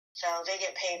So they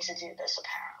get paid to do this,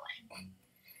 apparently.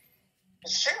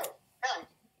 It's true, really.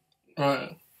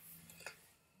 Right.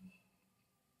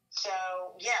 So,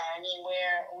 yeah, I mean,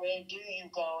 where do you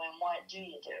go and what do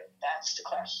you do? That's the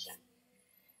question.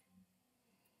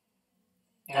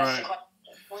 That's the question.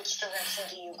 Which direction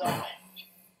do you go in?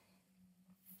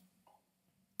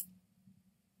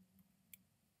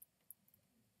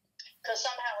 Because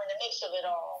somehow in the mix of it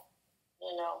all,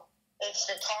 you know, it's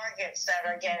the targets that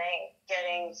are getting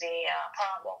the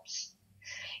problems.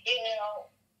 You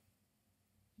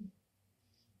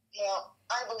know,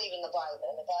 I believe in the Bible,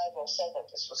 and the Bible said that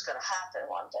this was going to happen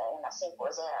one day, and I think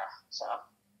we're there. So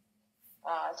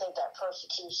I think that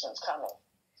persecution's coming.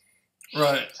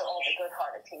 Right. To all the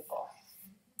good-hearted people.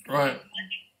 Right.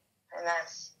 And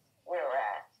that's where we're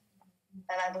at.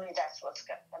 And I believe that's what's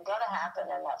going to happen,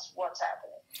 and that's what's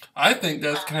happening. I think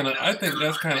that's kind of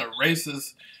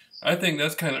racist. I think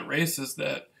that's kind of racist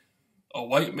that a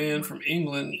white man from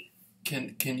England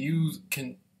can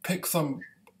pick some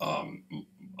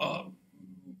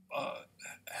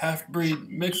half-breed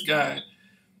mixed guy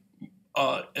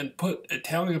and put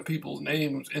Italian people's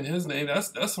names in his name.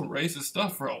 That's some racist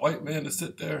stuff for a white man to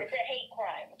sit there. It's a hate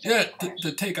crime.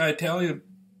 To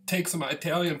take some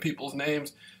Italian people's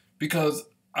names, because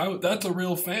that's a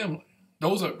real family.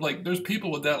 Those are there's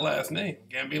people with that last name,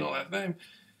 Gambino last name,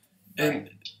 and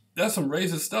that's some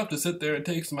racist stuff to sit there and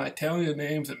take some Italian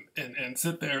names and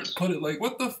sit there and put it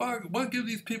what the fuck? What gives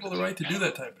these people the right to do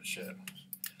that type of shit?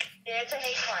 Yeah, it's a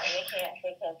hate crime.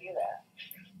 They can't do that.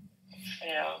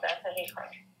 You know, that's a hate crime.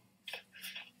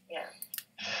 Yeah.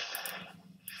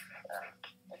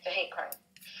 It's a hate crime.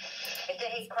 It's a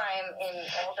hate crime in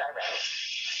all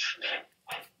directions.